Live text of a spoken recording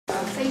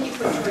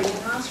for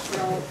joining us for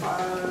our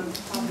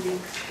public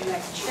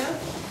lecture.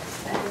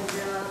 And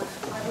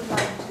I would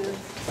like to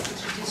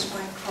introduce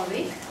my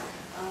colleague,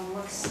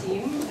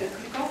 Maksim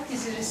Kulikov.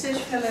 He's a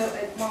research fellow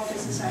at Mountain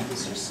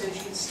Societies Research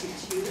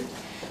Institute,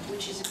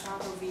 which is a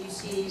part of the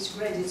UCA's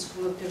Graduate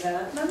School of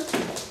Development.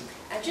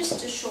 And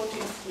just a short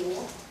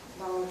info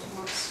about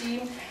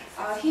Maksim.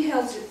 He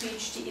holds a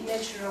PhD in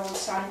Natural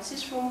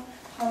Sciences from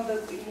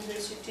Hamburg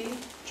University,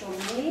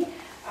 Germany.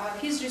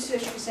 His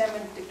research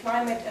examined the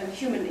climate and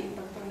human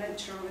impact on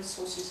natural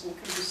resources in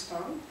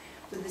Kyrgyzstan,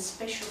 with a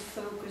special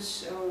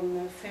focus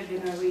on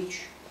Fergana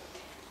Ridge.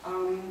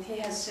 He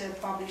has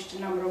published a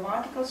number of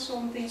articles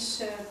on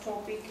this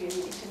topic in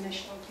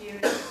international peer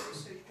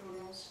research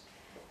journals,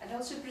 and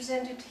also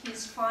presented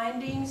his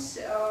findings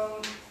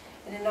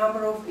in a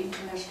number of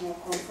international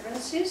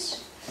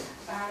conferences.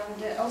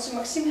 And also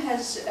Maksim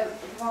has a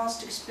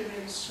vast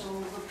experience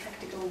of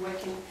practical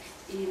working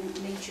in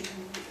nature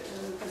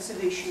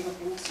conservation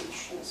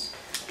organizations.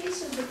 Okay,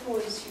 so the floor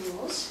is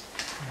yours.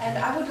 And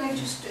I would like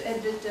just to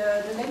add that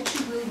the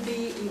lecture will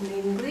be in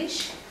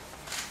English.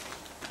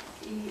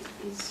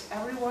 Is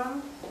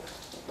everyone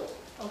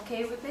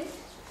okay with it?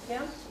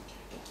 Yeah?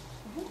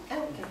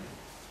 Okay.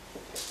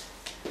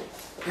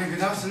 Yeah, good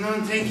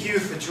afternoon. Thank you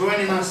for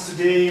joining us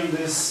today on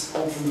this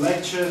open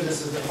lecture.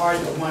 This is the part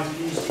of my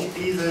PhD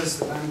thesis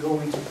that I'm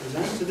going to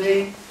present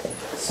today.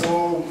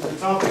 So the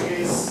topic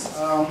is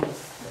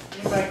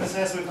impact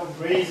assessment of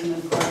grazing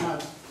and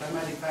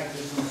climatic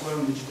factors on soil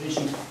and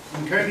vegetation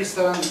in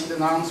Kyrgyzstan. In the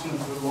announcement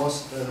we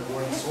lost the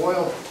word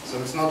soil,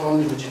 so it's not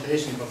only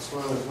vegetation but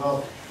soil as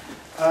well.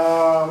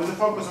 With a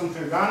focus on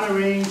Fergana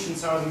Range in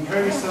southern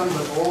Kyrgyzstan,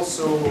 but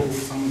also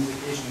with some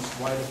implications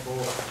wider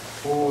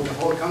for the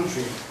whole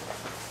country.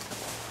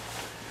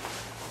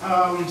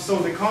 So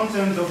the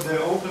content of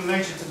the open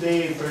lecture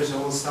today, first I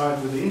will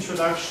start with the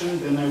introduction,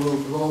 then I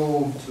will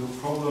go to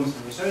problems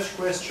and research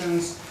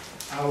questions.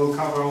 I will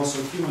cover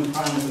also human,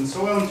 climate and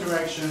soil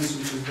interactions,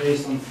 which is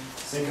based on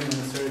second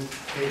and third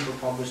paper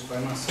published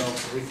by myself.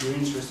 So if you're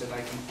interested, I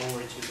can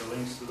forward you the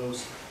links to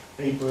those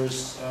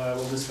papers.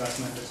 We'll discuss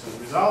methods and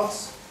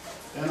results.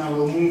 Then I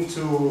will move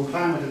to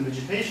climate and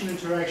vegetation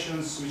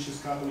interactions, which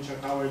are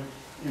covered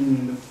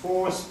in the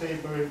fourth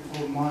paper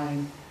of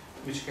mine,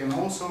 which can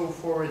also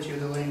forward you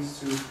the links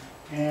to,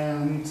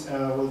 and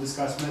we'll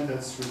discuss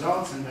methods,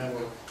 results, and I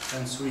will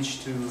then switch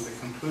to the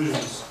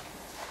conclusions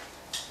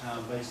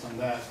based on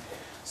that.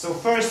 So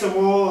first of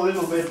all, a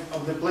little bit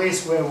of the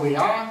place where we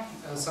are,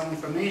 some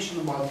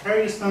information about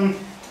Kyrgyzstan.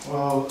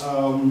 Well,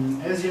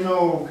 as you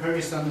know,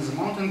 Kyrgyzstan is a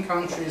mountain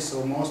country,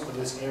 so most of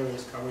this area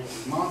is covered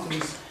with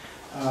mountains.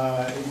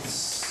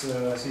 It's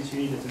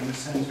situated in the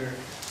center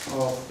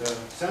of the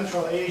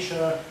Central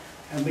Asia.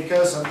 And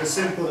because of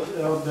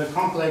the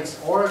complex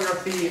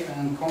orography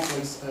and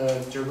complex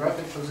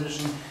geographic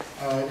position,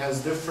 it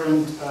has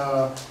different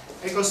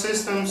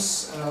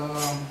ecosystems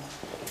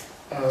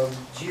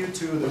due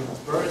to the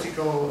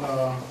vertical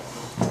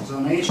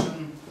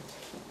zonation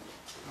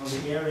of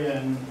the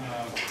area and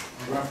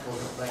geographical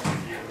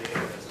complexity of the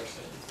area, as I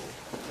said before.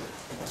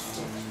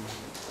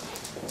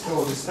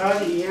 So the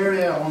study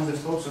area on the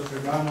slopes of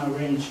Fergana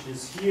Range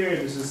is here.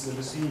 This is the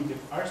vicinity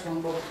of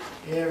Arslanbok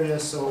area.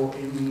 So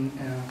in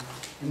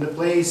the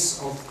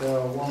place of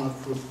the walnut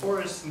fruit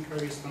forest in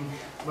Kyrgyzstan,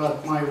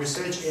 but my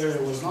research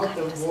area was not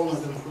the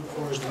walnut and fruit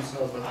forest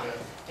themselves, but the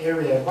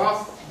area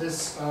above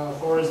this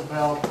forest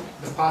belt,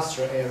 the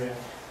pasture area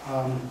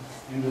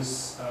in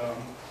this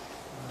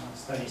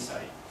study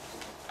site.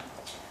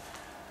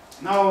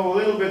 Now a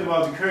little bit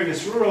about the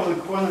Kyrgyz rural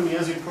economy.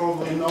 As you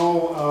probably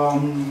know,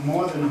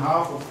 more than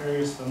half of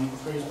Kyrgyz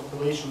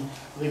population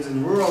lives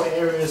in rural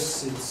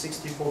areas. It's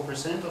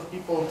 64% of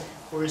people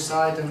who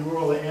reside in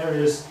rural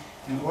areas.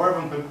 And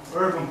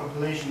urban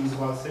population is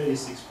about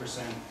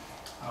 36%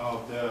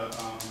 of the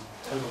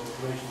total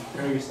population of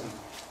Kyrgyzstan.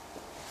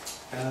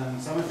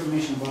 And some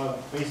information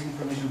basic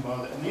information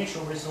about the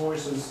natural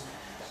resources.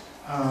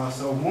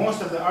 So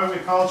most of the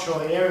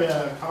agricultural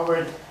area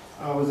covered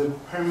with the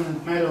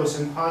permanent meadows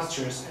and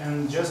pastures,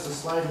 and just a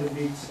slightly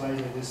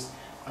this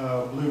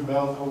blue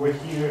belt over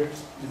here,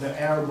 the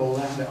arable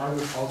land, the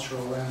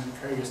agricultural land in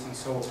Kyrgyzstan.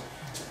 So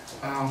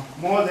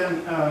more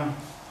than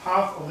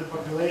half of the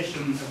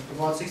population,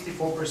 about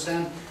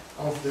 64%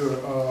 of the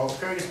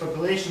Kyrgyz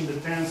population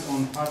depends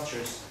on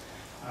pastures,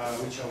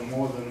 which are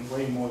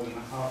way more than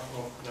half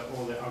of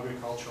all the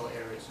agricultural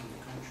areas in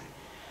the country.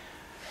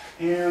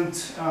 And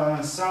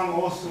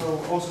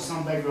also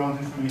some background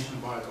information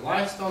about the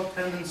livestock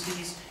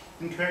tendencies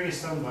in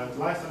Kyrgyzstan, about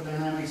livestock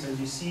dynamics. As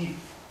you see,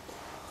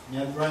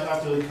 right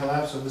after the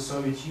collapse of the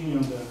Soviet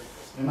Union,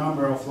 the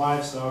number of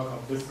livestock,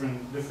 of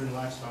different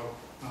livestock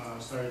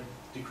started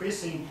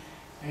decreasing.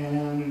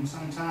 And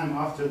sometime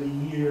after the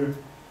year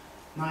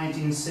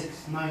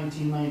 1996,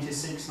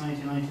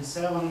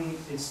 1997,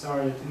 it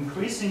started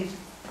increasing.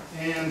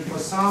 And for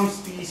some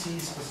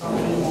species, for some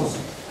animals,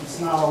 it's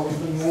now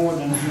even more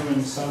than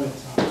during Soviet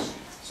times.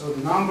 So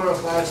the number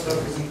of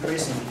livestock is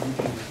increasing in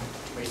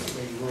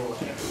basically rural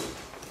areas.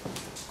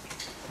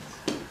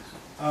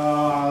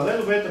 A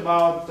little bit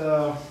about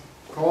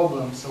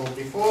problem. So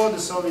before the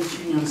Soviet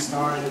Union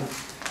started,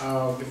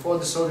 when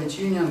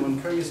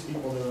Kyrgyz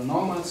people, they were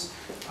nomads,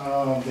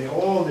 they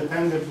all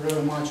depended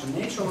very much on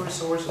natural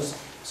resources.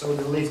 So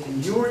they lived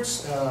in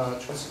yurts, the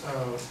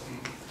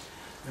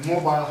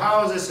mobile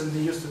houses, and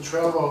they used to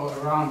travel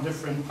around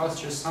different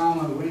pastures,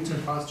 summer, winter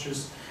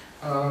pastures,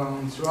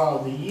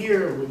 throughout the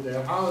year with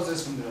their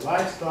houses and their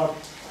livestock.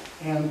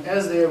 And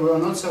as there were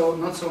not so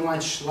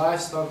much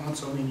livestock, not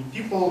so many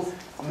people,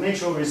 the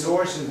natural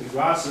resources, the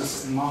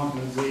grasses and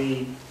mountains,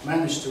 they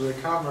managed to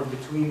recover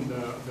between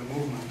the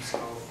movements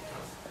of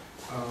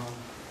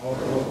the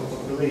local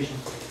population.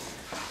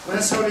 When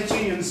the Soviet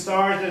Union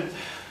started,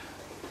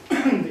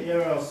 the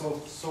era of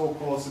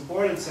so-called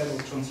supported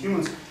settled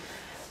transhumans,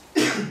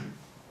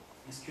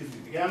 excuse me,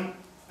 began.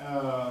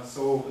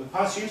 So the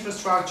pasture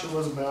infrastructure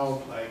was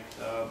built, like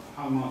the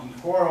high mountain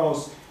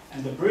corrals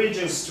and the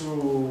bridges to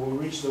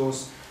reach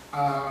those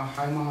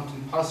high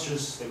mountain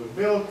pastures. They were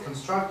built,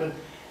 constructed,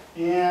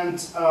 and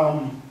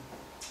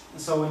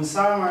so in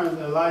summer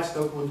the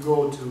livestock would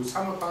go to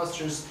summer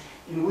pastures.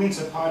 In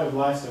winter, part of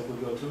livestock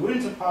would go to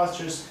winter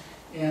pastures,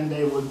 and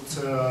they would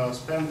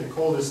spend the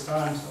coldest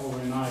times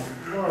overnight in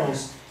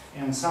corrals,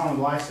 and some of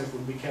the livestock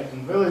would be kept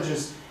in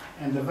villages.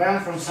 And the van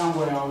from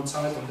somewhere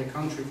outside of the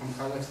country, from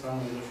Kazakhstan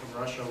or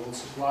from Russia, will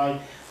supply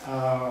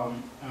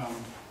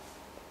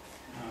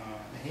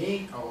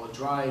hay or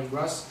dry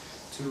grass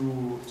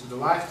to the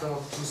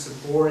livestock to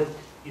support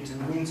it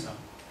in winter.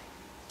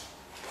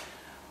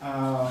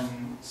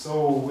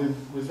 So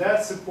with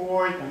that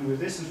support and with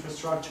this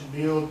infrastructure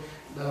built,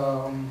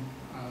 the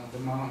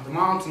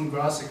mountain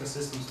grass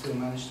ecosystem still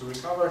managed to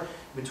recover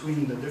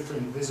between the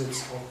different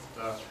visits of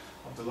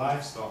the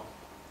livestock.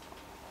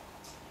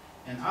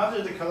 And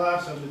after the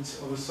collapse of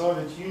the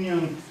Soviet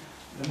Union,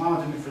 the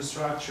mountain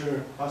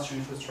infrastructure, pasture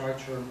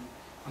infrastructure,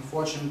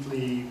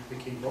 unfortunately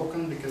became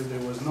broken because there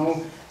was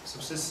no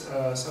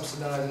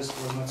subsidizers,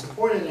 was not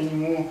supported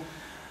anymore.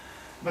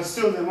 But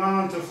still the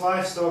amount of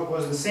livestock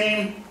was the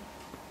same,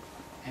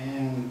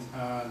 and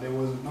there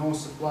was no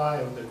supply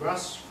of the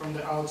grass from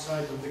the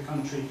outside of the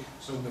country,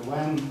 so the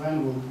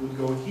van would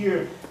go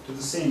here to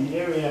the same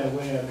area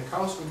where the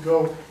cows would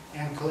go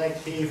and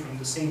collect hay from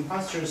the same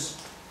pastures,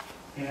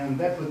 and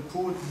that would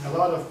put a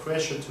lot of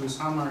pressure to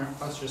summer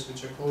pastures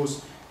which are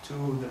close to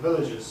the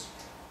villages.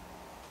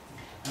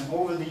 And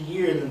over the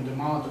year then the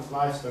amount of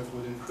livestock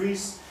would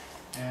increase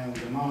and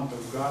the amount of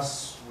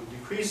grass would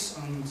decrease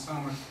on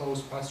summer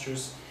close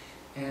pastures,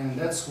 and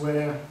that's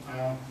where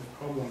the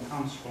problem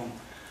comes from.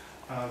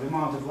 The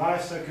amount of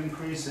livestock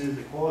increases,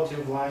 the quality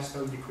of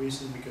livestock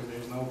decreases because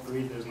there's no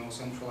breed, there's no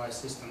centralized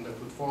system that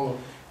would follow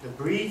the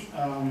breed,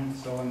 and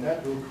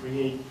that will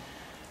create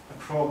a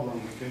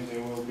problem because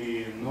there will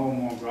be no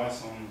more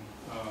grass on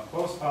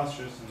close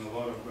pastures and a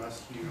lot of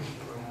grass here in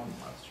the remote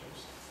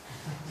pastures.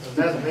 So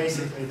that's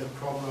basically the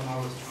problem I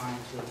was trying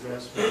to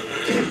address with the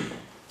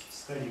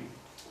study.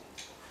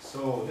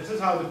 So this is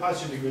how the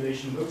pasture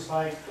degradation looks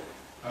like.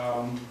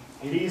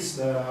 It is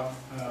the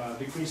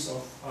decrease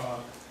of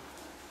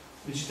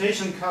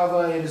vegetation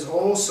cover. It is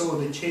also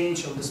the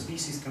change of the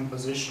species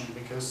composition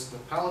because the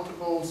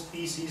palatable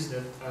species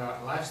that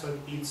livestock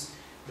eats,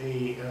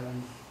 they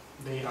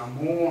are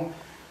more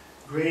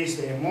grazed,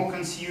 they are more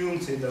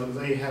consumed,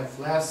 they have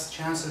less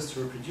chances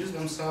to reproduce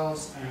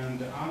themselves, and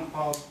the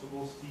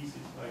unpalatable species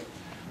like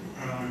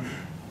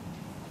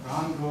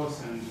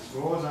rangos and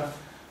rosa,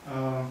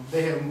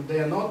 they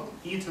are not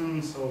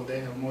eaten, so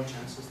they have more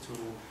chances to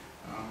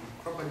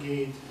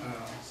propagate,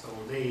 so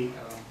they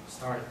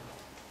start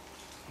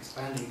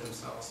expanding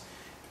themselves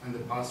in the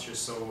pasture,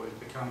 so it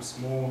becomes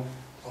more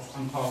of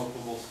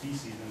unpalatable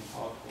species than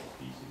palatable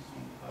species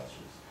on the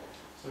pastures.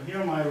 So here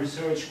are my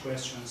research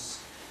questions.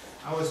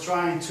 I was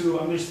trying to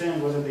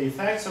understand what are the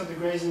effects of the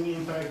grazing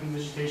impact on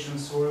vegetation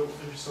and soil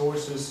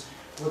resources,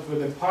 what were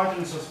the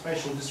patterns of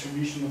spatial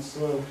distribution of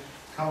soil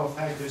cover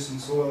factors and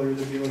soil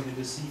readability,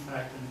 the C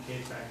factor and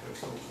K factor,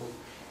 so-called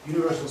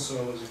universal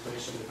soil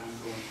equation that I'm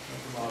going to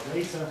talk about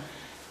later,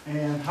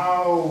 and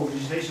how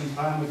vegetation and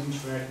climate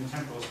interact in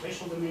temporal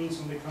spatial domains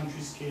on the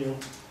country scale,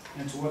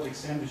 and to what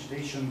extent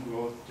vegetation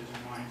growth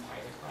determined by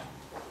the climate.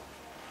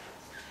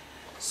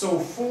 So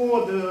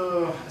for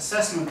the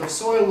assessment of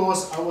soil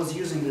loss, I was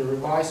using the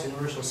revised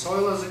universal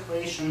soil loss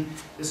equation.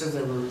 This is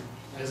as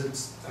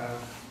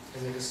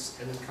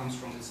it comes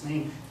from its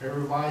name, a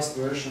revised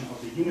version of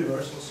the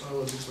universal soil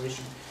loss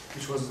equation,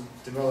 which was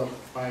developed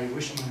by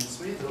Wisherman and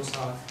Smith. Those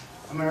are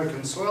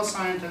American soil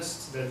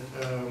scientists that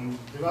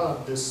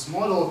developed this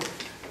model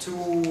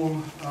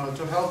to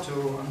help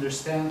to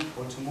understand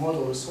or to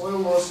model the soil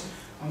loss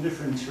on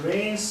different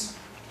terrains.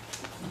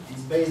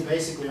 It's based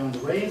basically on the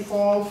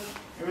rainfall,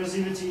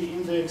 erosivity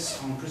index,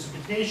 on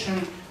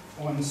precipitation,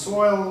 on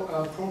soil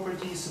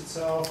properties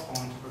itself,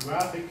 on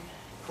topographic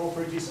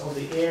properties of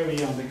the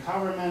area, on the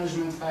cover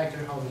management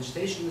factor, how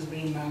vegetation is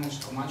being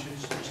managed, how much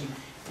vegetation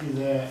is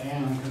there,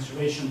 and on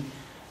conservation,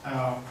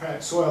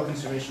 soil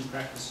conservation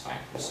practice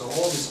factors. So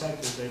all these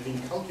factors, they're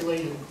being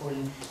calculated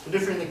according to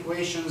different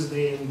equations,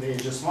 they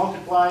just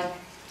multiply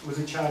with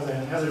each other,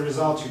 and as a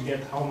result you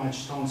get how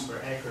much tons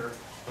per acre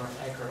per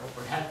acre or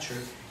per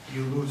hectare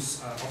you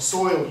lose of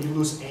soil you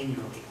lose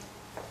annually.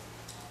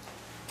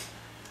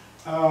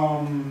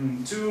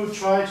 To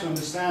try to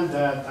understand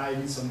that, I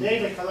did some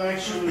data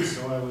collection,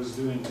 so I was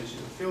doing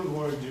digital field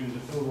work. During the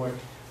field work,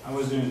 I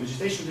was doing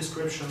vegetation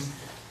descriptions.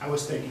 I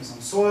was taking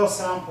some soil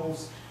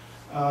samples,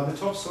 the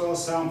topsoil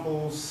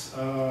samples.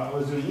 I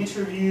was doing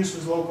interviews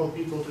with local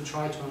people to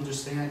try to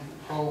understand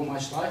how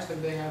much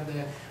livestock they have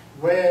there,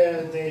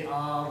 where they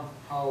are,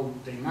 how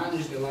they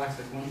manage their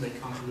livestock when they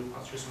come to the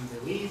pastures, when they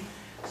leave.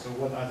 So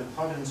what are the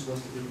patterns,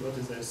 what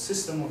is the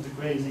system of the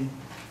grazing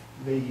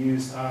they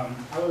use. I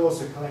was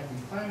also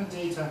collecting climate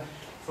data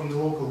from the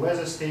local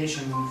weather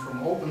station and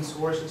from open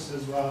sources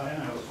as well,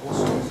 and I was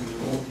also using the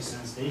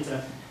multi-sense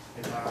data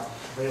that are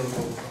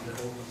available from the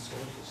open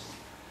sources.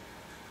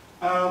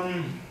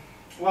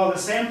 Well, the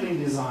sampling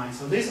design.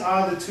 So these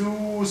are the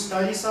two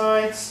study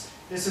sites.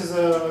 This is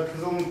a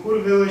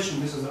Kazılmıkur village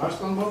and this is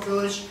Arslanbok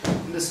village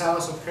in the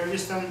south of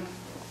Kyrgyzstan.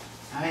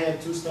 I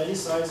had two study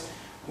sites.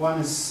 One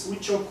is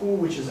Uchoku,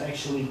 which is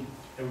actually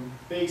a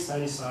big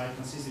study site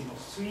consisting of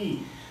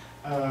three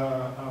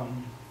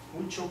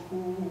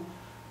Uchoku,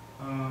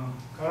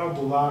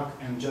 Karabulak,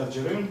 and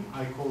Jarjarim.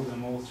 I call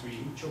them all three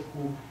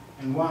Uchoku,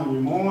 and one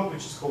remote,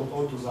 which is called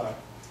Otuzar.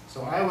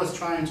 So I was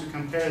trying to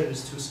compare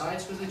these two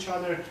sites with each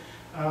other.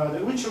 The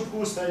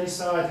Uchoku study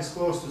site is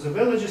close to the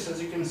villages, as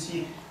you can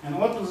see, and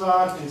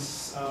Otuzar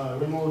is a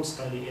remote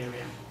study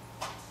area,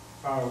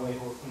 far away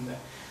from there.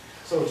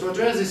 So to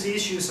address these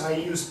issues, I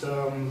used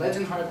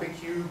Latin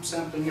hypercube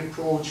sampling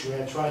approach,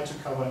 where I tried to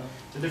cover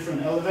the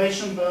different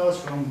elevation belts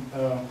from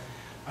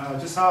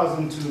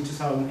 2000 to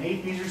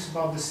 2008 meters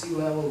above the sea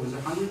level with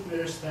a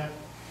 100-meter step,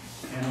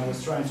 and I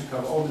was trying to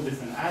cover all the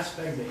different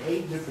aspects, the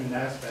 8 different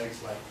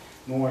aspects like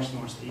north,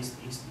 northeast,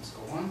 east, and so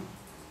on.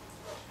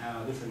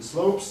 Different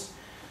slopes,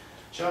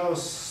 shallow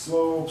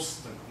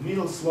slopes, the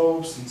middle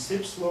slopes, and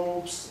steep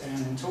slopes,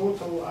 and in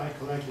total I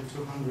collected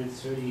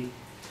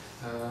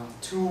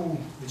 232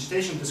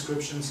 vegetation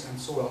descriptions and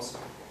soil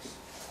samples.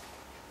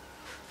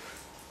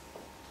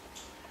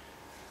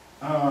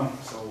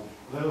 So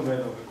a little bit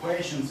of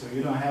equation, so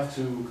you don't have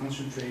to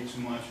concentrate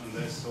too much on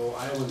this. So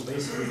I was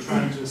basically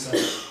trying to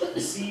assess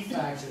the C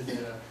factor,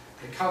 the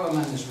cover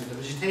management, the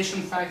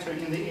vegetation factor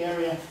in the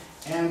area,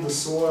 and the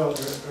soil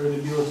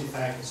erodability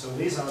factor. So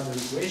these are the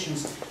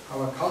equations,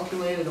 how I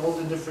calculated all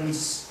the different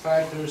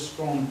factors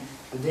from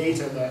the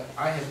data that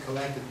I had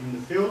collected in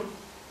the field.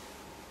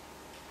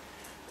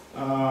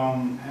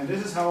 And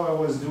this is how I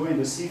was doing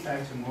the C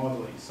factor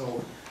modeling.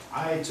 So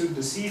I took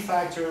the C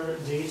factor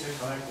data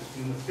collected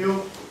in the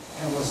field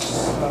and was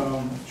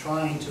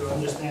trying to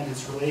understand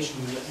its relation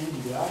with the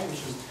NDVI,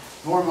 which is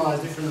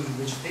normalized difference in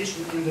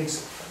vegetation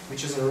index,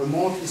 which is a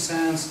remotely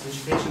sensed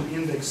vegetation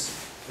index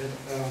that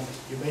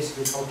you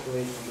basically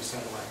calculate from the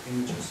satellite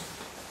images.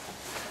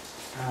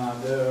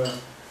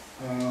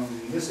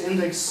 This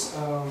index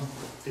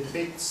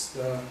depicts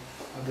the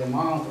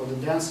amount or the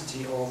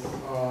density of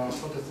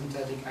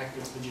photosynthetic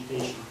active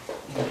vegetation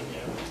in the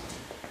area.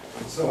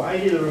 So I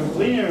did a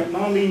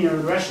non-linear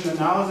regression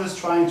analysis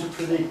trying to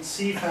predict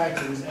C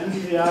factor with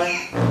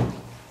NDVI.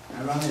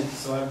 I ran it,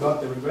 so I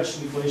got the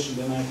regression equation,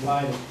 then I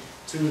applied it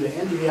to the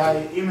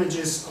NDVI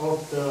images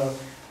of the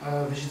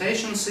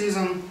vegetation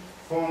season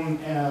from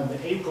the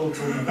April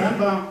to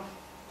November.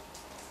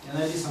 And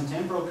I did some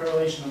temporal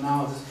correlation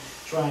analysis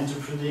trying to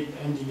predict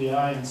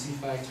NDVI and C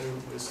factor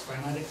with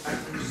climatic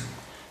factors,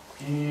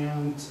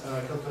 and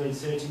calculate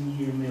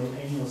 13-year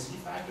annual C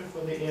factor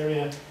for the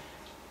area,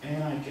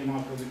 and I came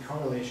up with a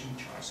correlation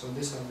chart. So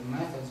these are the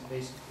methods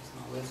basically.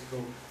 Now let's go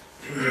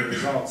through the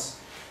results.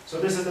 So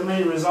this is the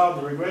main result,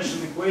 the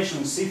regression equation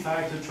of C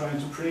factor, trying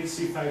to predict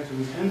C factor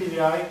with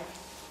NDVI.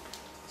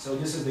 So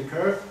this is the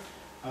curve,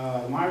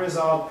 my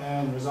result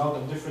and result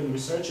of different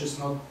researchers,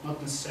 not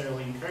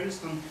necessarily in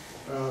Kyrgyzstan,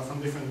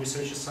 from different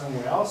researchers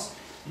somewhere else.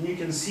 And you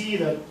can see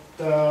that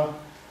the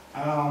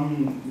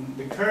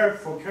curve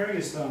for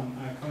Kyrgyzstan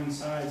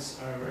coincides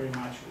very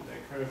much with the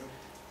curve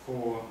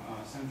for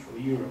Central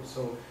Europe.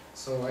 So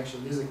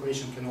actually this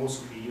equation can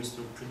also be used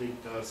to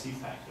predict the C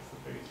factor for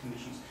various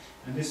conditions.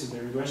 And this is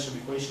the regression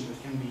equation that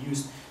can be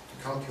used to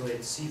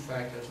calculate C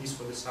factor, at least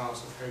for the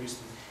south of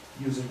Kyrgyzstan,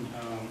 using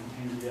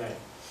NDVI.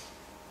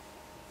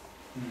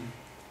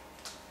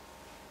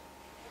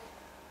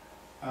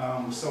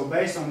 So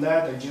based on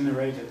that, I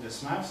generated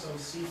this maps of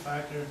C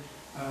factor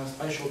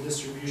spatial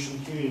distribution.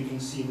 Here you can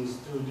see these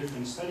two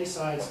different study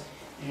sites,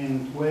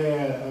 and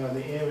where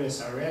the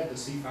areas are red, the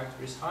C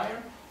factor is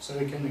higher, so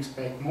we can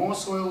expect more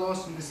soil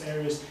loss in these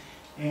areas,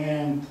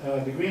 and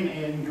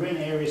in green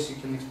areas you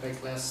can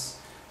expect less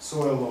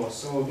soil loss.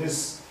 So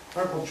these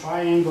purple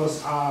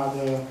triangles are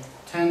the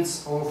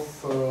tens of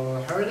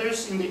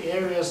herders in the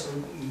area, so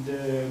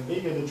the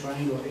bigger the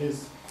triangle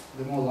is,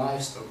 the more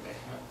livestock they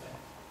have there.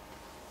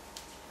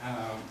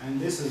 And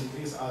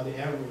these are the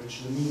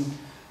average, the mean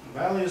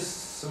values.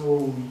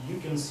 So you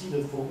can see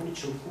that for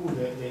Uchoku,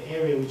 the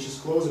area which is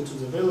closer to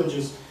the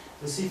villages,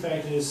 the C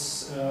factor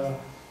is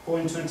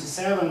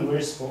 0.27,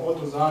 whereas for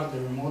Otuzar, the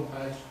remote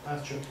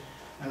pasture,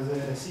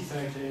 the C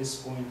factor is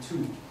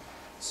 0.2.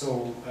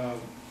 So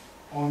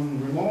on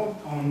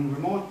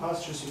remote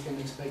pastures you can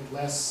expect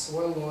less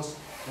soil loss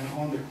than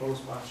on the close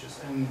pastures.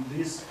 And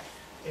these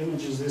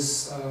images,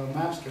 these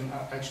maps can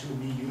actually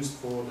be used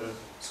for the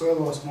soil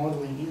loss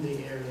modeling in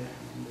the area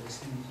and in the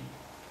vicinity.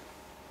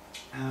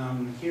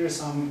 Here is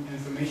some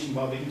information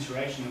about the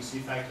interaction of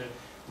C-factor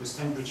with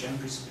temperature and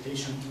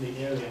precipitation in the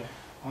area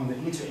on the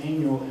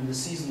interannual and the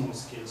seasonal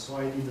scale. So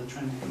I did a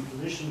trend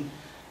decomposition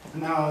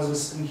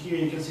analysis, and here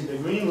you can see the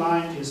green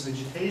line is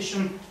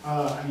vegetation,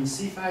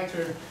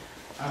 C-factor,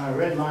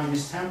 red line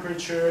is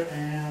temperature,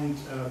 and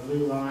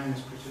blue line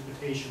is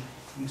precipitation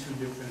in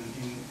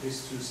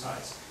these two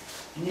sides.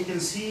 And you can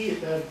see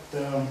that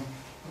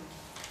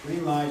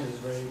green line is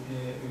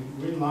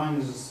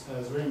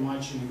very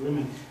much in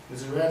agreement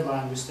with the red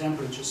line with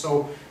temperature.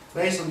 So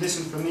based on this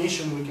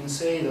information, we can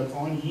say that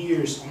on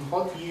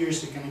hot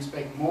years, you can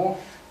expect more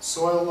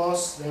soil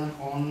loss than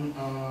on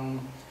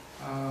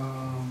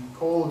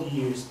cold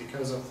years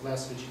because of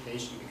less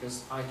vegetation,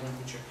 because high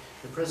temperature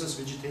depresses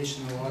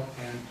vegetation a lot,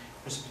 and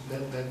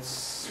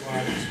that's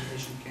why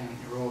precipitation can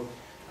erode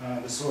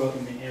the soil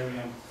in the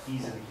area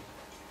easily.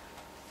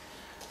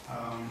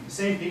 The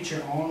same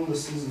picture on the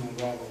seasonal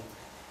level.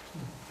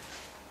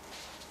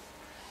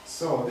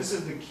 So this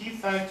is the key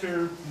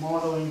factor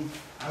modeling.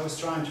 I was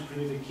trying to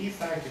predict the key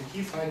factor.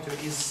 Key factor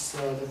is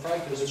the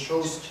factor that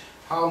shows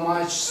how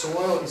much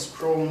soil is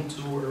prone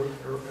to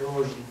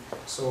erosion.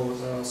 So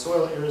the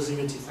soil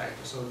erosivity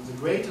factor. So the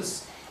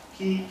greatest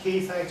key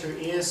factor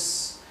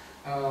is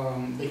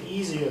the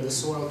easier the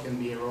soil can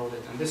be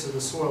eroded, and this is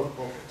the soil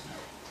property.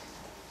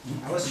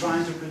 I was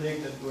trying to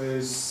predict it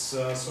with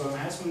soil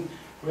enhancement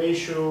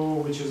ratio,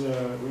 which is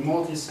a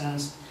remotely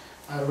sensed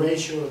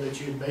ratio that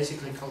you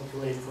basically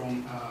calculate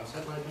from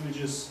satellite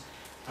images,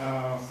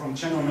 from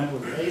channel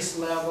network base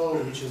level,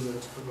 which is a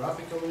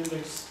topographical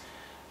index,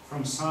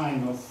 from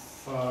sign of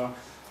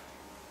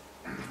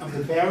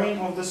the bearing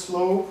of the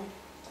slope,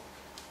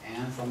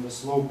 and from the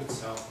slope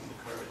itself and the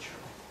curvature.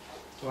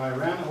 So I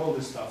ran all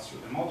this stuff through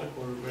the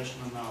multiple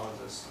regression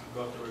analysis. I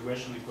got the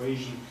regression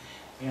equation,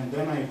 and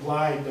then I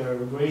applied the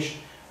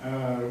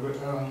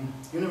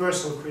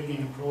universal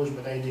Kriging approach,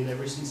 but I did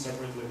everything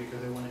separately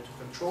because I wanted to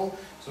control.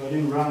 So I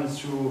didn't run it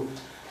through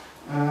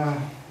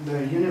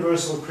the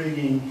universal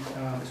Kriging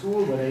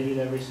tool, but I did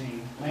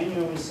everything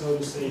manually, so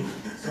to say.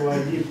 So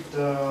I did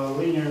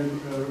linear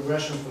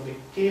regression for the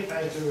K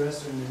factor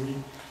raster,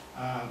 and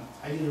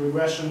I did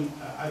regression.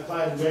 I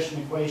applied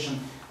regression equation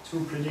to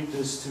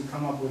predictors to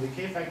come up with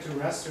the K factor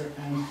raster,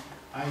 and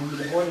I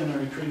did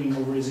ordinary Kriging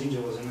over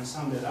residuals, and I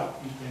summed it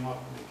up and came up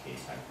with the K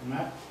factor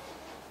map.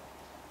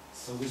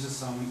 So this is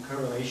some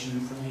correlation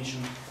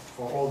information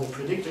for all the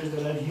predictors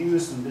that I've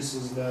used, and this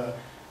is the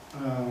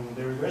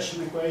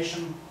regression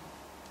equation.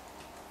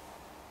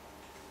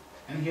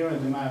 And here are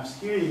the maps.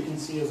 Here you can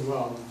see as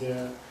well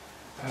the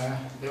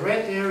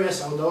red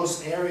areas are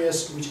those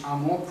areas which are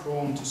more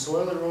prone to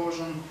soil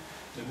erosion.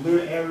 The blue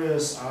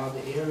areas are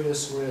the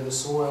areas where the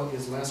soil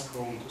is less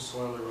prone to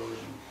soil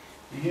erosion.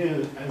 And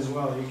here as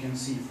well you can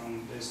see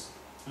from this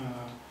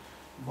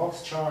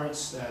box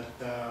charts that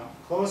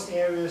close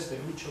areas, the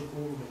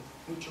Uchoku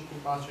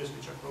pastures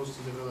which are close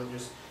to the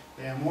villages,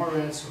 they are more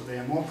red, so they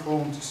are more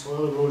prone to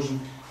soil erosion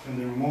than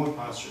the remote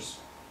pastures.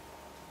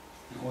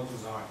 And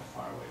others are the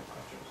faraway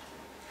pastures.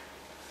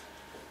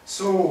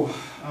 So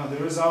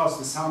the results,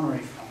 the summary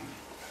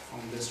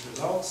from these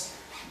results: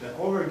 the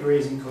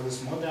overgrazing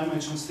causes more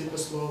damage on steeper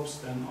slopes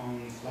than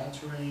on flat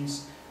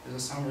terrains. There are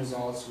some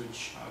results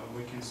which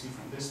we can see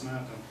from this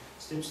map.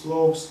 Steep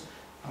slopes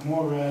are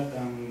more red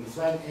than the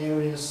flat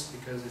areas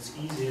because it's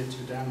easier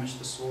to damage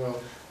the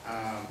soil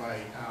by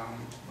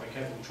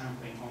cattle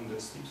trampling on the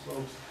steep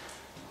slopes.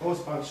 Close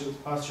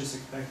pastures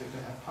expected to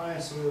have higher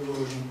soil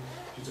erosion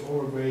due to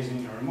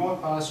overgrazing. A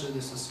remote pasture,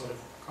 this is sort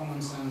of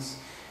common sense.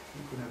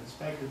 You could have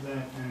expected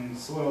that. And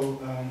soil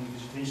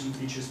vegetation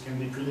features can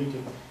be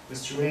predicted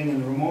with terrain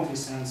and remotely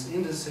sensed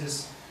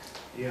indices.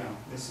 Yeah,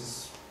 this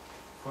is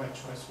quite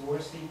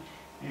trustworthy.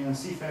 And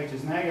C-factor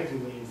is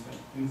negatively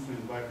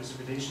influenced by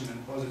precipitation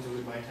and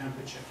positively by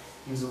temperature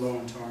in the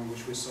long term,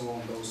 which we saw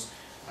on those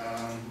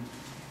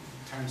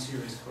time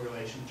series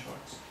correlation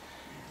charts.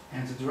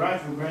 And the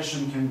derived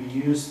regression can be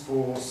used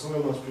for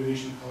soil loss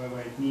prediction.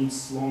 However, it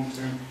needs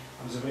long-term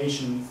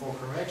observation for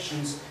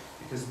corrections,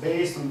 because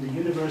based on the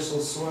universal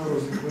soil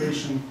loss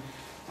equation,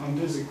 on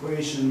this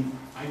equation,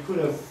 I could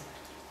have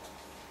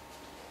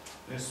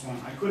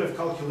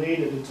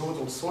calculated the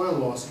total soil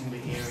loss in the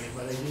area,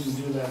 but I didn't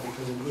do that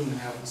because it wouldn't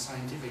have the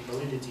scientific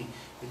validity,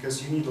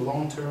 because you need a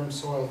long-term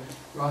soil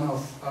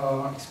runoff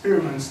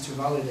experiments to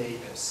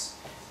validate this,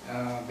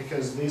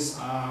 because these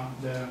are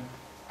the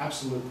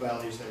absolute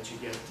values that you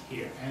get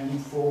here. And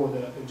for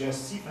the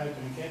just C factor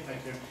and K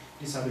factor,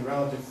 these are the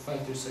relative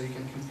factors, so you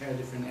can compare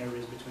different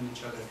areas between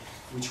each other,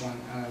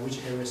 which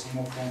areas are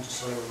more prone to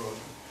soil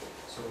erosion.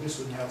 So this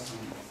would have some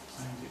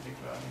scientific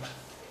value.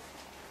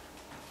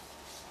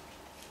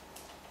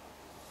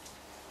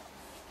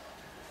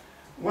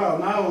 Well,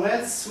 now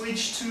let's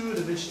switch to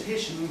the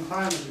vegetation and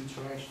climate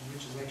interaction,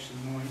 which is actually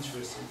more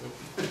interesting.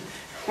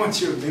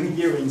 what you've been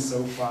hearing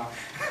so far.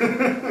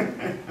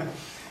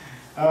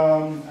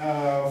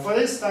 For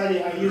this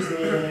study, I used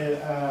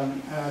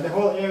the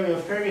whole area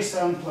of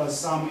Kyrgyzstan plus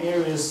some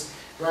areas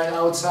right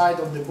outside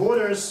of the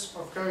borders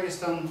of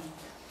Kyrgyzstan.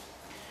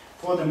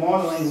 For the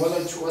modeling, what I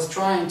was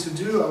trying to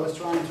do, I was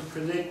trying to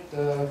predict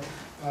the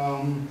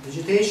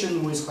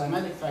vegetation with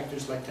climatic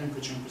factors like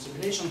temperature and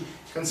precipitation,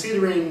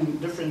 considering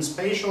different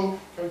spatial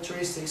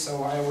characteristics.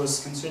 So I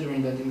was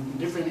considering that in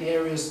different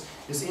areas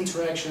these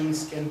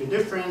interactions can be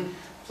different.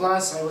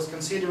 Plus, I was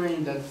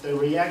considering that the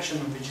reaction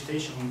of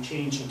vegetation on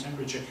change in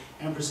temperature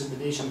and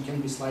precipitation can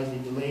be slightly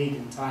delayed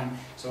in time.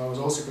 So I was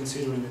also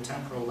considering the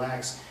temporal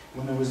lags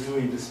when I was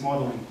doing this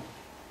modeling.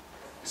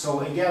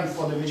 So again,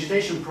 for the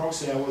vegetation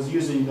proxy, I was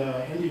using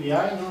the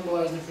NDVI,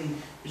 Normalized Different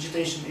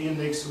Vegetation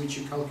Index, which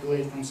you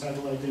calculate from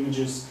satellite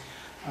images.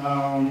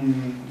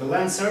 The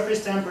land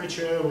surface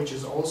temperature, which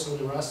is also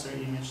the raster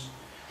image,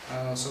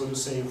 so to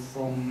say,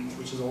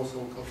 which is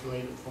also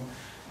calculated from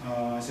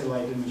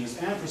satellite images,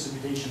 and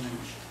precipitation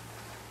image.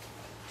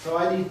 So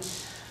I did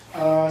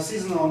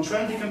seasonal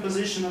trend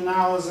decomposition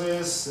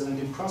analysis, and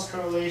the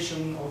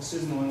cross-correlation of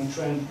seasonal and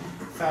trend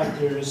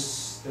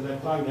factors that I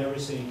plugged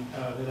everything,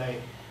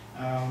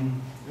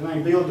 then I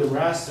build the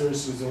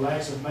rasters with the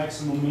lags of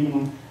maximum,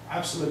 minimum,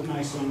 absolute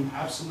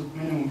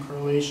minimum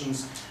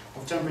correlations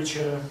of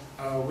temperature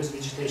with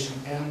vegetation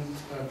and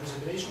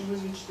precipitation with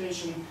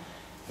vegetation.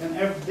 And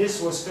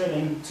this was fed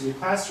into the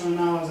cluster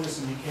analysis,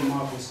 and we came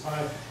up with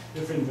 5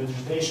 different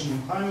vegetation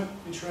and climate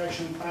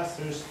interaction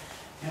clusters.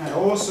 And I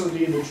also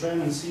did the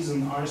trend and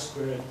season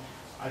R-squared.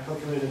 I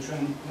calculated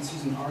trend and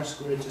season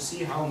R-squared to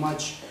see how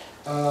much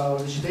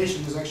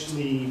vegetation is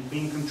actually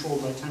being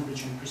controlled by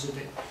temperature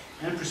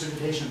and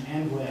precipitation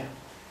and lag.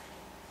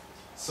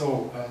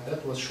 So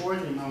that was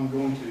short, and now I'm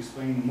going to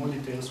explain in more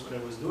details what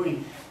I was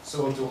doing.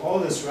 So to all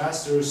these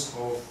rasters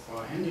of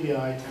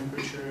NDVI,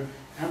 temperature,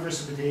 and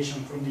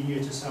precipitation from the year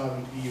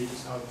 2000 to the year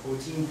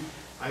 2014,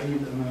 I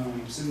did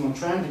a seasonal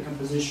trend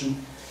decomposition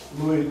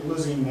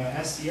using the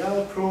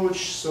STL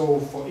approach. So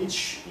for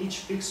each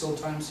pixel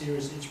time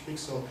series, each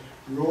pixel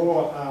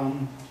row,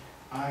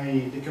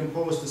 I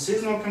decomposed the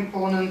seasonal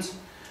component,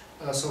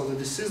 so that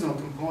the seasonal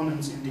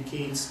component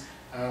indicates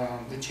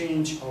the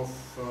change of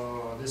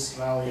this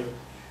value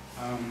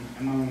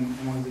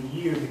among the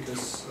year,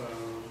 because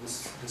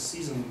the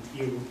season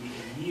here will be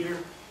a year,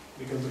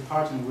 because the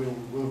pattern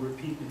will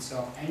repeat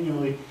itself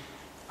annually.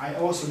 I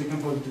also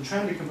decomposed the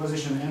trend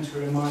decomposition, and to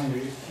remind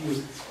you,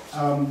 if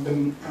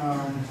the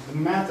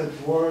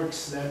method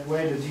works that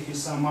way that if you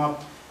sum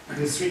up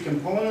the 3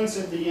 components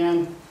at the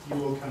end, you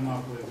will come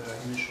up with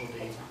the initial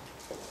data.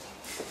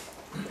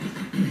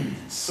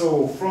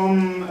 So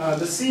from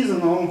the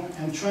seasonal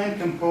and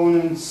trend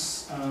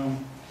components,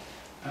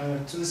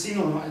 to the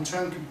seasonal and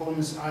trend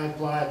components, I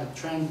applied the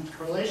trend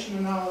correlation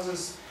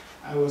analysis.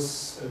 I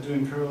was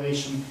doing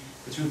correlation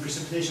between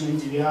precipitation and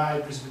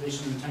NDVI,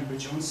 precipitation and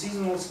temperature on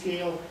seasonal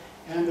scale,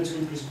 and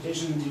between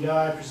precipitation and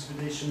NDVI,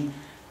 precipitation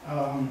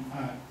and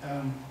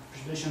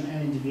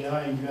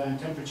NDVI, NDVI and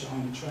temperature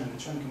on the trend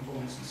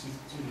components and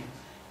sensitivity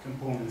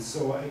components.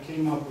 So I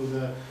came up with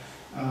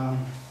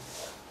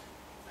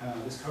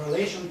these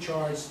correlation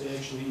charts. They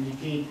actually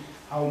indicate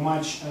how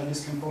much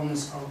these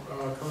components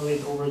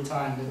correlate over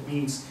time. That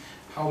means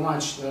how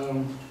much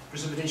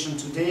precipitation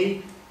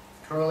today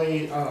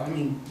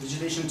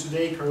vegetation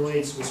today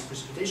correlates with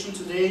precipitation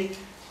today,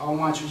 how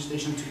much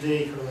vegetation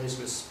today correlates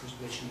with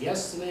precipitation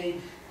yesterday,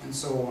 and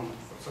so on.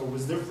 So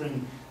with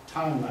different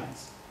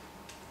timelines.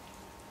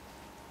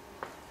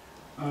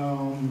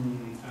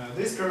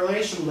 These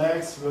correlation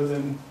lags were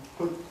then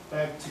put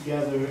back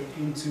together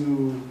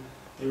into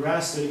the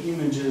raster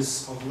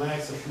images of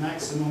lags of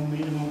maximum,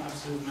 minimum,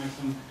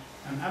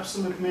 and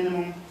absolute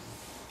minimum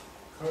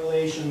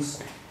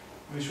correlations,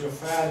 which were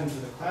fed into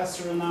the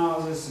cluster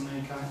analysis, and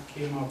I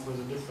came up with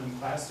the different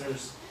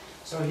clusters.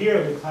 So here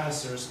are the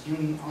clusters.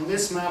 On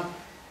this map,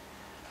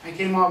 I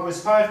came up with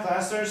 5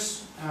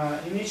 clusters.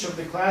 In each of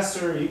the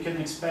cluster, you can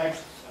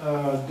expect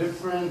a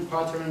different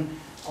pattern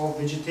of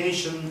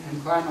vegetation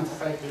and climate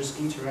factors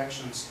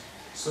interactions.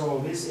 So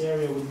this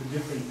area would be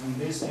different from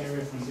this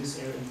area, from this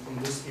area, and from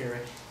this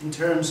area in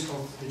terms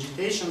of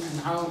vegetation and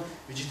how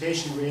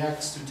vegetation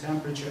reacts to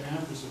temperature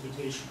and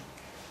precipitation.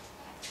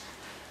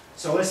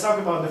 So let's talk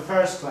about the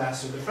first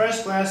cluster. The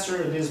first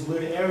cluster, these blue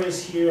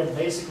areas here, are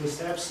basically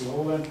steppes,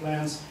 lowland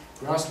lands,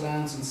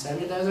 grasslands, and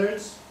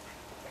semi-deserts.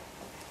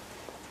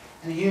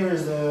 And here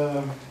is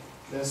the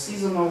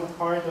seasonal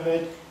part of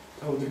it.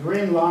 So the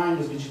green line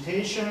is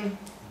vegetation,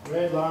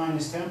 red line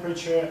is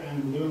temperature,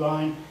 and blue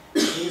line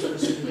is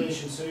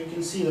precipitation. So you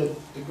can see that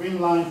the green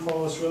line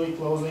follows really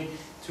closely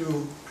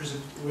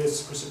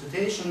with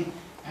precipitation,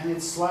 and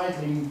it's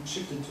slightly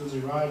shifted to the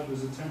right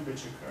with the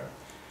temperature curve.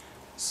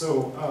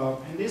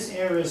 So in these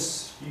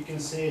areas, you can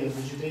say that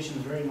vegetation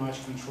is very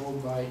much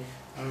controlled by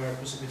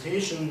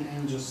precipitation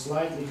and just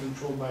slightly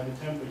controlled by the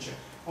temperature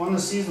on the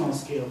seasonal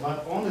scale.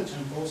 But on the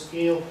temporal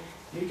scale,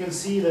 you can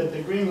see that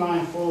the green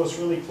line follows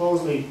really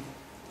closely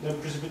the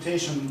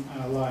precipitation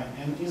line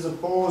and is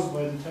opposed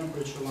by the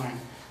temperature line.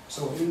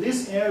 So in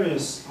these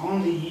areas,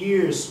 on the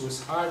years with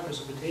high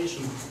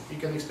precipitation, you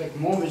can expect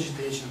more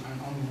vegetation,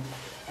 and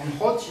on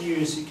hot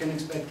years you can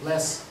expect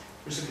less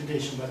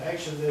precipitation. But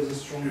actually there's a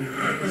strong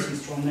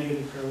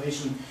negative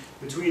correlation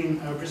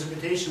between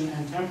precipitation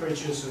and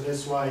temperature, so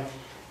that's why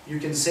you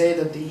can say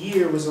that the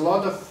year with a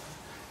lot of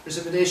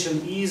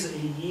precipitation is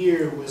a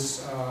year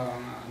with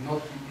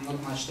not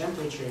much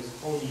temperature, is a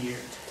cold year,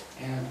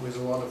 and with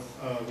a lot of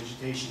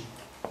vegetation.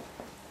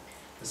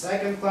 The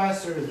second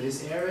cluster,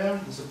 this area,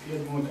 this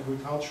appeared more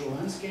agricultural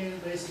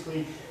landscape,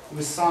 basically,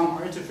 with some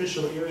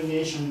artificial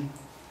irrigation.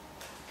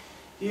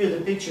 Here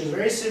the picture is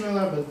very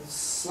similar, but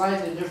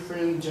slightly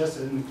different, just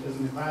as in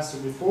the cluster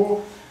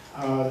before.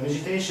 The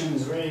vegetation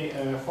is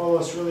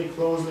follows really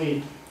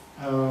closely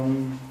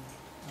the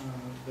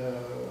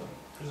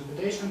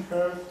precipitation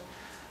curve,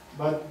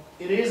 but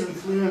it is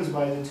influenced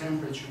by the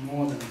temperature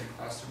more than the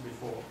cluster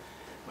before.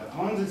 But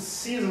on the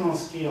seasonal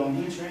scale,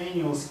 on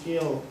interannual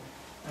scale,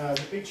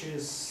 the picture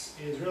is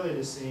really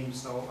the same.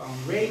 So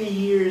on rainy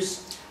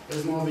years,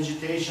 there's more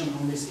vegetation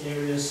on these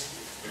areas.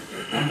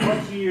 On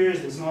hot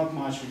years, there's not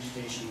much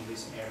vegetation on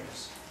these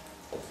areas.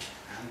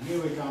 And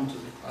here we come to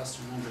the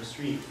cluster number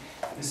 3.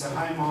 These are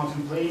high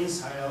mountain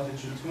plains, high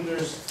altitude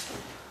tundras.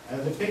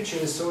 The picture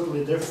is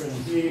totally different.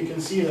 Here you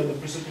can see that the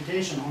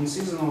precipitation on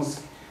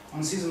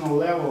seasonal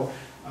level,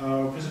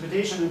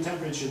 precipitation and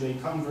temperature, they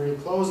come very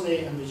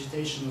closely, and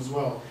vegetation as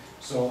well.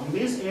 So in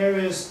these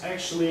areas,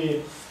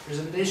 actually,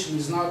 precipitation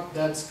is not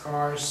that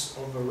scarce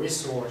of a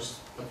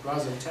resource, but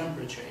rather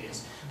temperature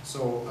is.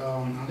 So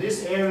in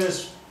these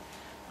areas,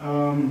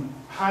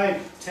 high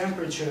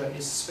temperature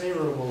is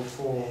favorable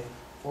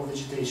for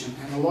vegetation,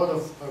 and a lot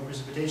of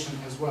precipitation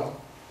as well.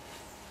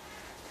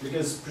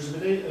 Because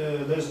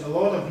there's a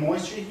lot of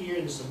moisture here.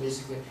 These are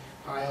basically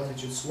high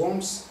altitude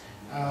swamps.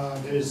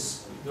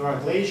 There are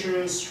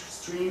glaciers,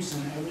 streams,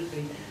 and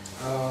everything.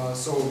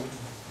 So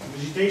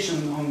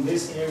vegetation on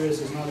these areas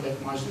is not that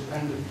much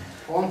dependent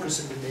on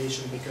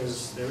precipitation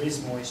because there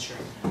is moisture.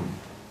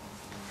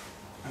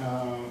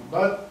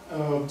 But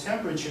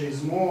temperature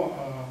is more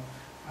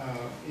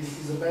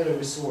is a better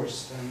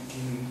resource than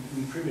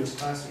in previous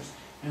clusters.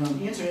 And on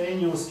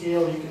interannual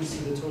scale, you can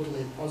see the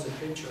totally opposite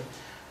picture.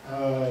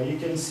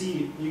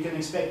 You can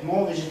expect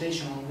more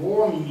vegetation on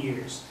warm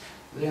years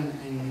than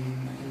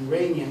in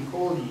rainy and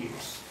cold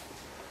years.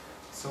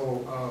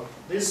 So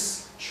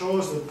this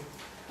shows that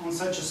on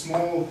such a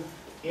small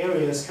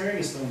area as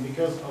Kyrgyzstan,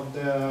 because of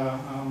the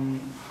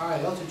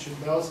high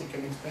altitude belts, you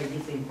can expect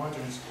different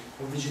patterns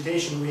of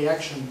vegetation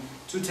reaction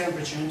to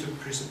temperature and to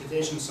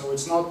precipitation. So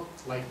it's not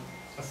like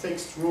a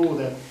fixed rule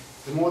that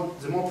the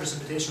more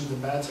precipitation the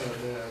better,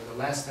 the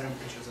less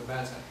temperature the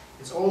better.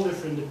 It's all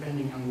different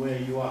depending on where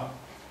you are.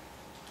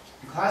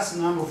 Cluster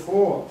number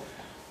 4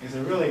 is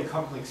a really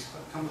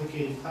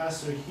complicated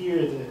cluster.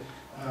 Here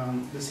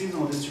the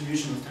seasonal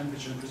distribution of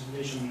temperature and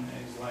precipitation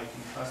is like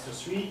in cluster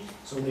 3,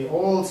 so they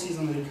all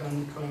seasonally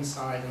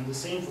coincide, and the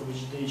same for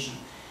vegetation.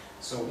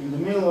 So in the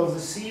middle of the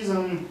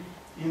season,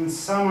 in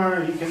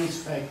summer, you can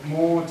expect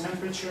more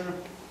temperature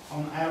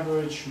on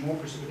average, more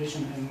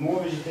precipitation, and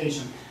more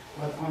vegetation.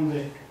 But on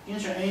the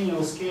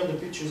interannual scale, the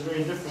picture is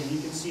very different.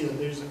 You can see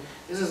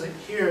that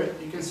here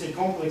you can see a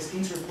complex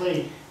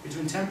interplay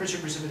between temperature,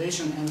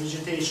 precipitation, and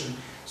vegetation.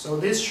 So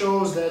this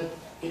shows that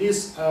it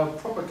is a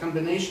proper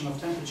combination of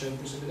temperature and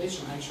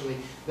precipitation actually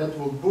that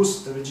will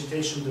boost the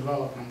vegetation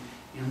development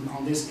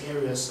on this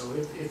area. So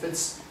if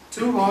it's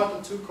too hot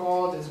or too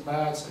cold, it's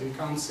bad. So you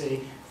can't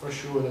say for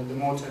sure that the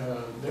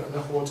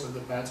hotter the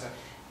better.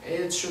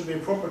 It should be a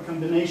proper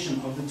combination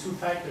of the two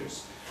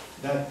factors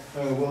that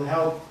will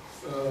help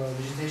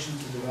vegetation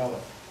to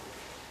develop.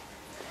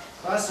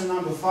 Cluster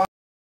number 5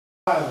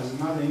 is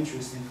another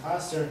interesting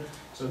cluster.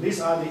 So these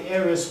are the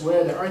areas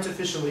where the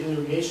artificial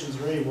irrigation is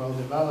very well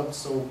developed,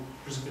 so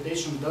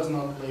precipitation does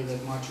not play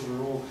that much of a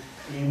role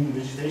in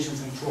vegetation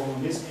control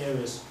in these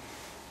areas.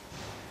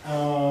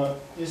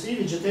 You see,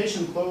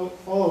 vegetation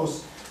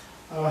follows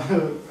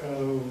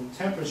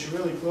temperature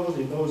really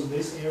closely.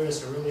 These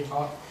areas are really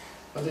hot,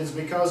 but it's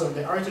because of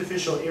the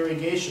artificial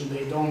irrigation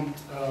they don't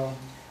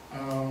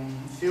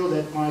feel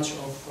that much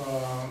of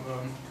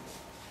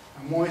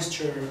a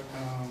moisture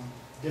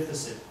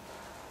deficit.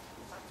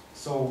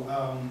 So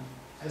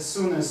as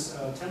soon as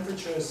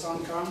temperature,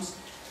 sun comes,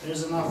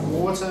 there's enough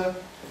water,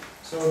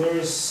 so there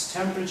is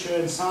temperature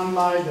and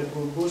sunlight that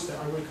will boost the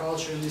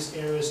agriculture in these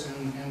areas,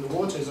 and the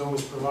water is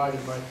always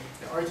provided by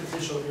the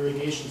artificial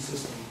irrigation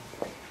system.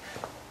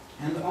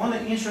 And on the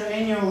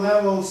interannual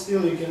level,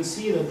 still you can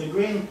see that the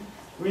green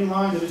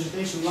line, the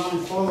vegetation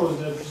line, follows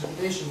the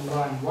precipitation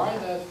line. Why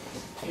that?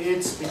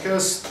 It's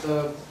because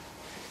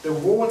the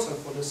water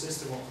for the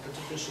system of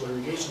artificial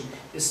irrigation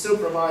is still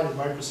provided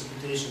by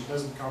precipitation. It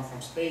doesn't come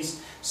from space.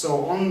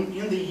 So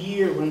in the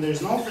year when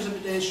there's no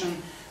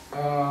precipitation,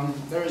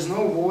 there is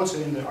no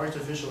water in the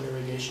artificial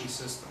irrigation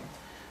system.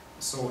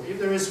 So if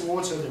there is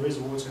water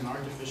in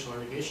artificial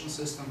irrigation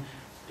system.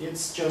 It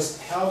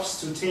just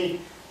helps to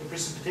take the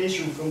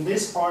precipitation from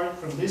this part,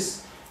 from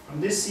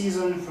this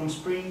season, from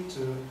spring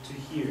to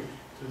here,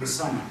 to the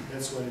summer.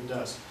 That's what it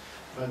does.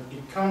 but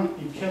it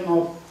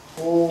cannot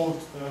hold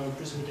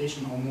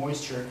precipitation or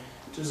moisture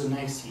to the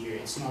next year.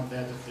 It's not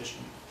that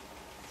efficient.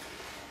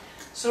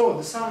 So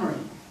the summary,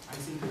 I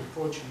think we're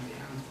approaching the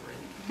end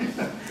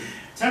already.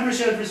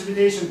 Temperature and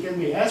precipitation can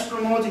be as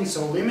promoting,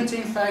 so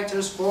limiting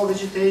factors for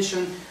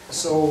vegetation.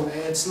 So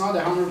it's not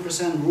a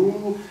 100%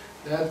 rule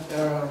that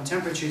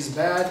temperature is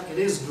bad. It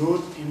is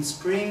good in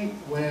spring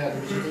where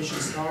the vegetation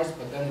starts,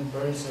 but then it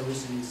burns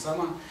everything in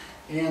summer.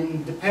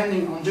 And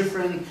depending on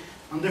different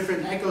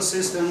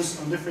ecosystems,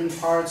 on different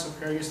parts of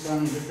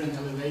Kyrgyzstan, different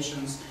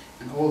elevations,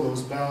 and all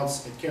those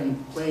belts, it can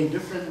play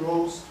different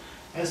roles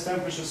as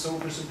temperature, so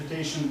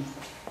precipitation.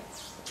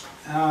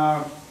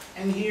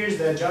 And here's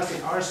the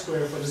adjusted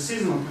R-square for the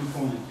seasonal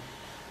component.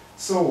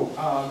 So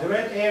the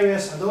red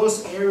areas are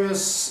those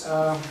areas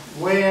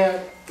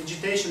where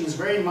vegetation is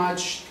very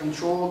much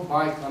controlled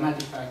by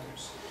climatic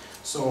factors.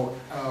 So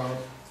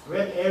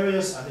red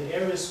areas are the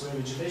areas where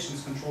vegetation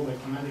is controlled by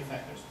climatic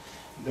factors.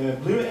 The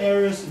blue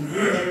areas,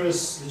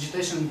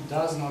 vegetation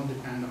does not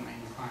depend on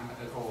any climate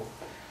at all.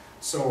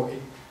 So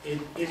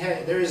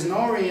there is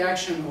no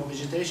reaction of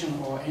vegetation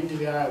or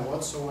NDVI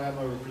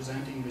whatsoever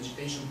representing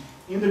vegetation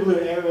in the blue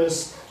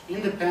areas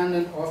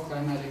independent of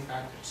climatic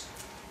factors.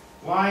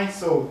 Why?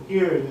 So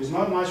here there's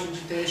not much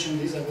vegetation,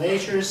 these are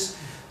glaciers,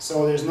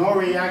 so there's no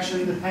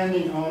reaction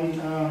depending on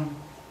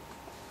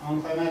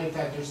climatic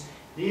factors.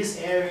 These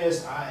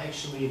areas are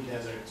actually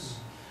deserts.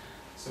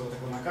 So the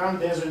Taklamakan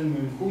Desert,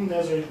 Muyunkum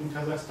Desert in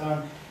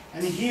Kazakhstan.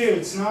 And here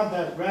it's not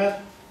that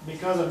red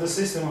because of the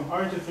system of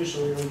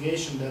artificial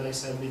irrigation that I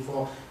said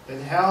before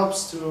that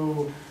helps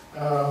to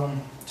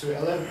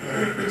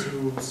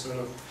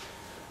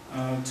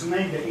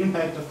make the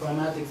impact of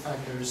climatic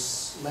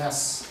factors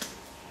less.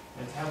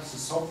 It helps to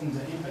soften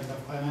the impact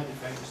of climatic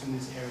factors in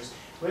these areas.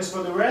 Whereas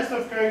for the rest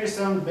of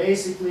Kyrgyzstan,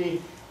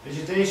 basically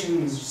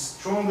vegetation is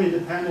strongly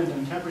dependent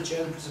on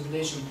temperature and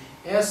precipitation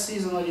as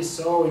seasonally,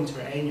 so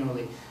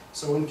interannually.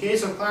 So in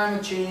case of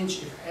climate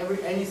change,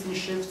 if anything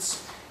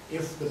shifts,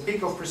 if the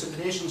peak of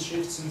precipitation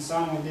shifts in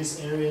some of these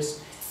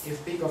areas,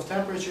 if peak of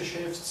temperature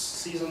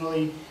shifts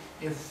seasonally,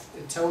 if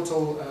the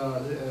total,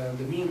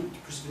 the mean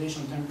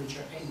precipitation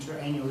temperature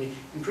interannually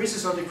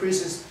increases or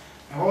decreases,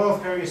 the whole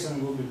of Kyrgyzstan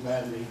will be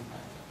badly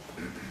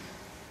impacted.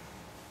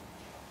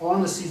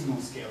 On the seasonal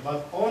scale,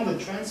 but on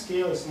the trend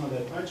scale it's not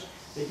that much,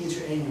 the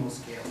interannual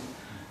scale.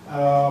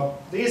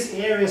 These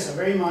areas are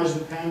very much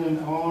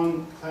dependent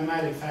on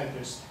climatic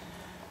factors.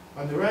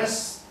 But the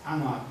rest are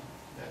not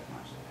that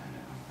much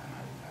dependent on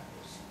climatic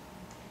factors.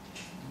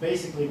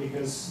 Basically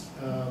because,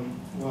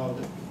 well,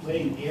 the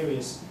plain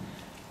areas,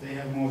 they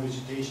have more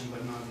vegetation,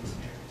 but not these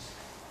areas.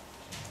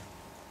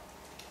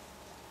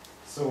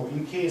 So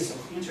in case of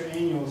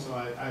interannual, so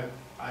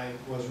I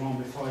was wrong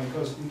before,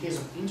 because in case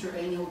of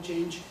interannual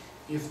change,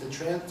 if the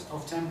trend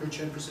of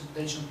temperature and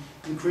precipitation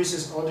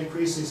increases or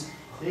decreases,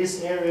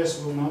 these areas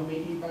will not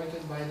be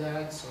impacted by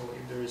that. So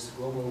if there is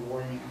global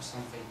warming or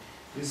something,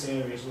 these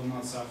areas will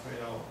not suffer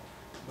at all,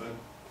 but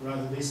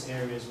rather these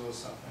areas will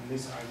suffer, and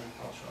these are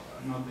agricultural,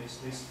 not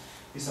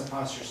these are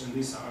pastures and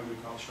these are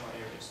agricultural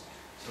areas.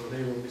 So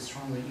they will be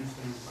strongly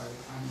influenced by the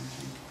climate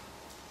change.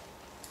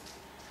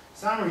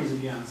 Summaries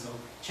again, so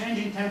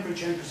changing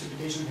temperature and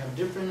precipitation have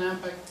different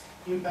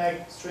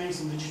impact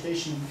strengths and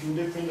vegetation in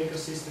different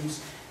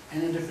ecosystems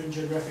and in different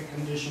geographic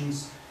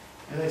conditions.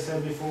 As I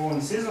said before,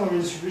 the seasonal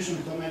redistribution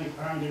of climatic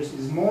parameters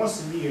is more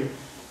severe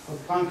for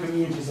plant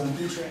communities on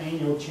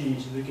interannual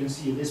change. As you can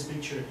see in this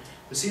picture,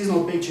 the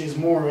seasonal picture is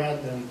more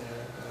red than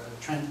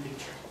the trend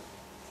picture.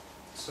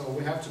 So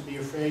we have to be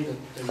afraid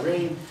that the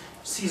rain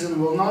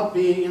season will not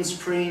be in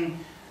spring,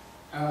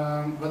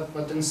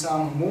 but in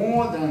some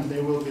more than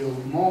there will be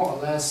more or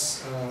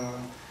less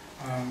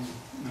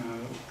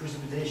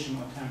precipitation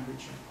or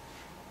temperature.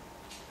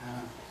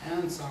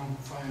 And some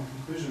final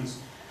conclusions.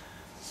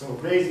 So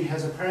grazing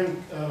has a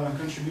apparent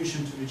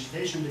contribution to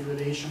vegetation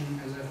degradation,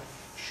 as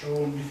I've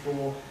shown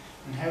before,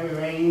 and heavy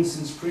rains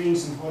in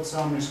springs and hot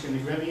summers can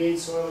aggravate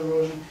soil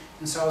erosion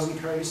in southern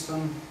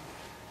Kyrgyzstan.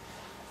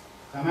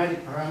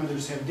 Climatic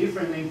parameters have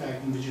different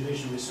impact on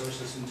vegetation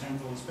resources in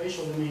temporal and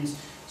spatial domains,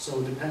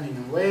 so depending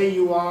on where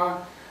you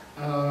are,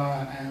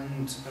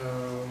 and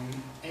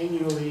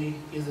annually,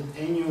 is it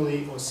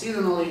annually or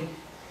seasonally,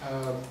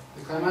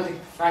 the climatic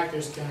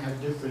factors can have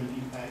different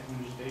impact on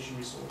vegetation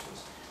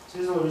resources.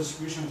 Seasonal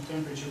distribution of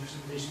temperature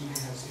precipitation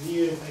can have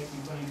severe effect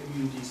on plant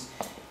communities,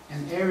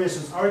 and areas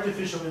with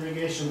artificial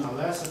irrigation are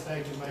less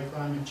affected by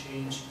climate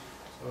change.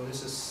 So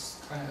this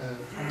is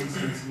common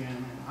sense again,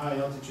 and high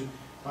altitude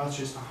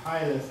pastures are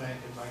highly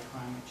affected by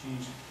climate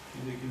change.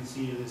 As you can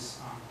see, this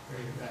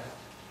very bad.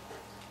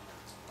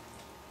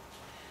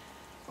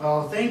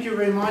 Well, thank you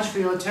very much for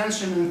your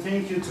attention, and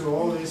thank you to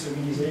all these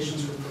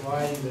organizations for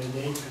providing the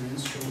data and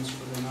instruments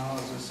for the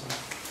analysis of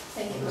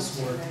Thank you this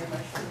work. very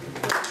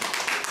much.